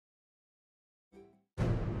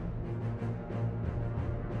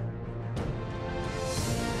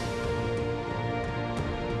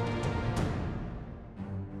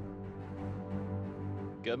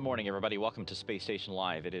Good morning, everybody. Welcome to Space Station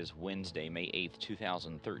Live. It is Wednesday, May 8th,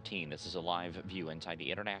 2013. This is a live view inside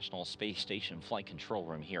the International Space Station Flight Control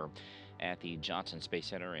Room here at the Johnson Space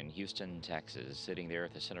Center in Houston, Texas. Sitting there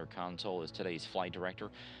at the center console is today's flight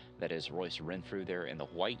director. That is Royce Renfrew there in the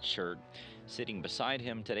white shirt. Sitting beside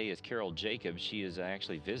him today is Carol Jacobs. She is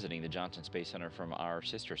actually visiting the Johnson Space Center from our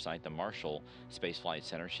sister site, the Marshall Space Flight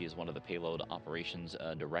Center. She is one of the payload operations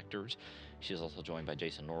directors. She is also joined by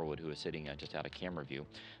Jason Norwood, who is sitting just out of camera view.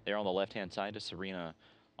 There on the left-hand side is Serena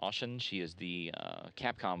Austin. She is the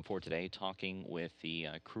Capcom for today, talking with the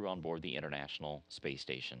crew on board the International Space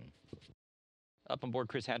Station. Up on board,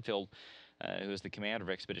 Chris Hadfield, who is the commander of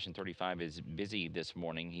Expedition 35, is busy this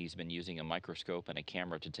morning. He's been using a microscope and a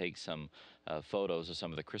camera to take some photos of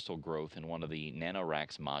some of the crystal growth in one of the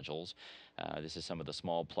NanoRacks modules. This is some of the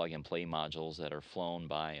small plug-and-play modules that are flown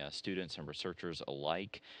by students and researchers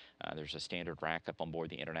alike. There's a standard rack up on board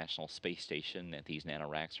the International Space Station that these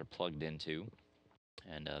NanoRacks are plugged into.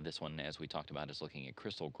 And this one, as we talked about, is looking at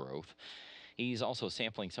crystal growth. He's also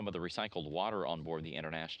sampling some of the recycled water on board the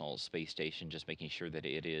International Space Station, just making sure that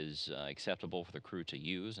it is acceptable for the crew to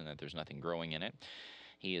use and that there's nothing growing in it.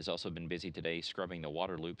 He has also been busy today scrubbing the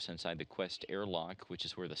water loops inside the Quest airlock, which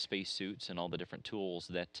is where the spacesuits and all the different tools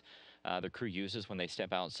that the crew uses when they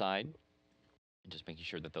step outside. Just making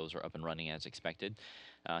sure that those are up and running as expected.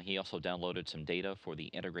 He also downloaded some data for the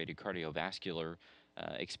integrated cardiovascular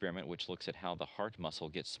experiment, which looks at how the heart muscle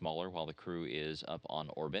gets smaller while the crew is up on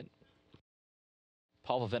orbit.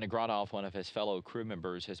 Pavel Vinogradov, one of his fellow crew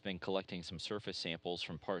members, has been collecting some surface samples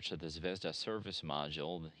from parts of the Zvezda service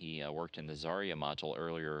module. He worked in the Zarya module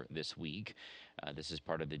earlier this week. This is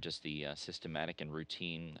part of the systematic and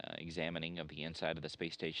routine examining of the inside of the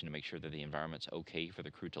space station to make sure that the environment's okay for the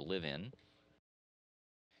crew to live in.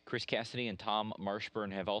 Chris Cassidy and Tom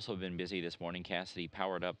Marshburn have also been busy this morning. Cassidy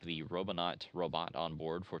powered up the Robonaut robot on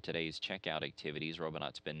board for today's checkout activities.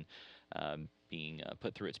 Robonaut's been being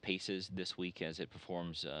put through its paces this week as it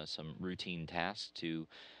performs some routine tasks to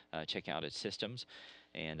check out its systems.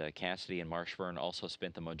 And Cassidy and Marshburn also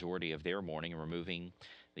spent the majority of their morning removing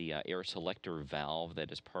the air selector valve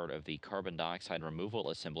that is part of the carbon dioxide removal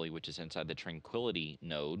assembly, which is inside the Tranquility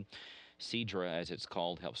node. Seadra, as it's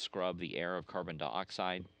called, helps scrub the air of carbon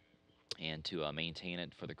dioxide and to maintain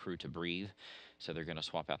it for the crew to breathe. So they're going to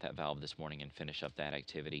swap out that valve this morning and finish up that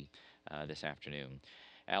activity this afternoon.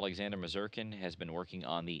 Alexander Mazurkin has been working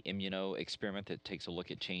on the Immuno experiment that takes a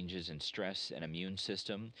look at changes in stress and immune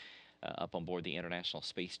system up on board the International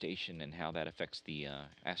Space Station and how that affects the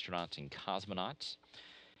astronauts and cosmonauts.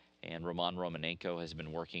 And Roman Romanenko has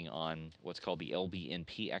been working on what's called the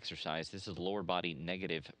LBNP exercise. This is lower body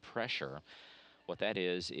negative pressure. What that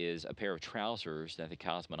is a pair of trousers that the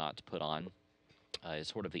cosmonauts put on. Is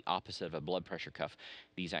sort of the opposite of a blood pressure cuff.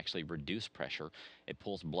 These actually reduce pressure. It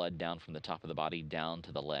pulls blood down from the top of the body down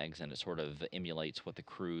to the legs, and it sort of emulates what the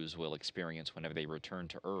crews will experience whenever they return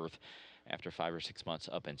to Earth after 5 or 6 months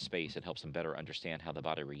up in space. It helps them better understand how the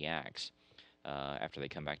body reacts after they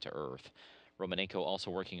come back to Earth. Romanenko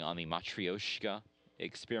also working on the Matryoshka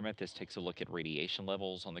experiment. This takes a look at radiation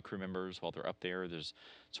levels on the crew members while they're up there. There's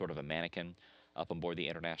sort of a mannequin up on board the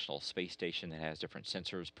International Space Station that has different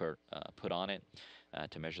sensors put on it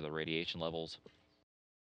to measure the radiation levels.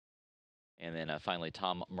 And then finally,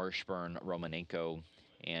 Tom Marshburn, Romanenko,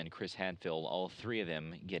 and Chris Hadfield, all three of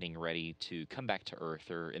them getting ready to come back to Earth.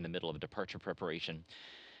 They're in the middle of departure preparation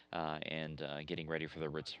and getting ready for their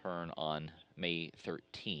return on May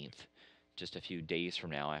 13th. Just a few days from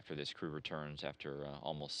now after this crew returns after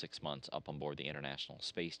almost 6 months up on board the International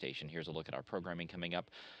Space Station. Here's a look at our programming coming up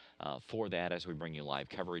for that as we bring you live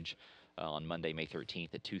coverage on Monday, May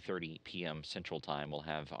 13th at 2:30 p.m. Central Time. We'll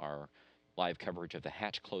have our live coverage of the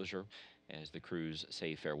hatch closure as the crews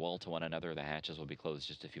say farewell to one another. The hatches will be closed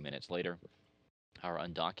just a few minutes later. Our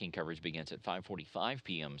undocking coverage begins at 5:45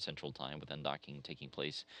 p.m. Central Time, with undocking taking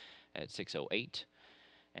place at 6:08.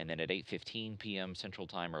 And then at 8:15 p.m. Central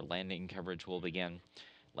Time, our landing coverage will begin.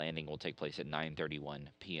 Landing will take place at 9:31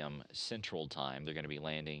 p.m. Central Time. They're going to be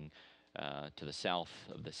landing to the south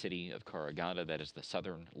of the city of Karaganda. That is the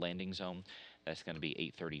southern landing zone. That's going to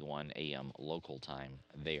be 8:31 a.m. local time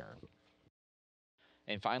there.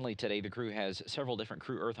 And finally, today, the crew has several different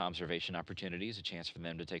crew Earth observation opportunities, a chance for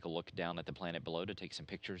them to take a look down at the planet below to take some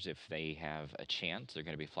pictures if they have a chance. They're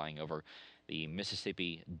going to be flying over the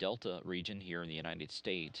Mississippi Delta region here in the United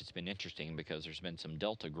States. It's been interesting because there's been some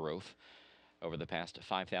delta growth over the past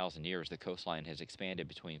 5,000 years. The coastline has expanded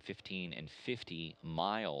between 15 and 50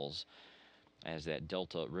 miles as that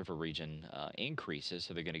Delta River region increases,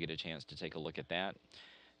 so they're going to get a chance to take a look at that.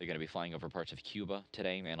 They're going to be flying over parts of Cuba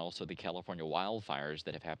today, and also the California wildfires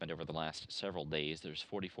that have happened over the last several days. There's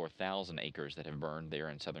 44,000 acres that have burned there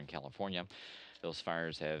in Southern California. Those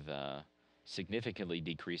fires have significantly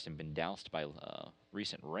decreased and been doused by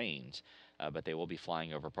recent rains, but they will be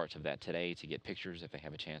flying over parts of that today to get pictures if they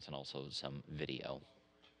have a chance, and also some video.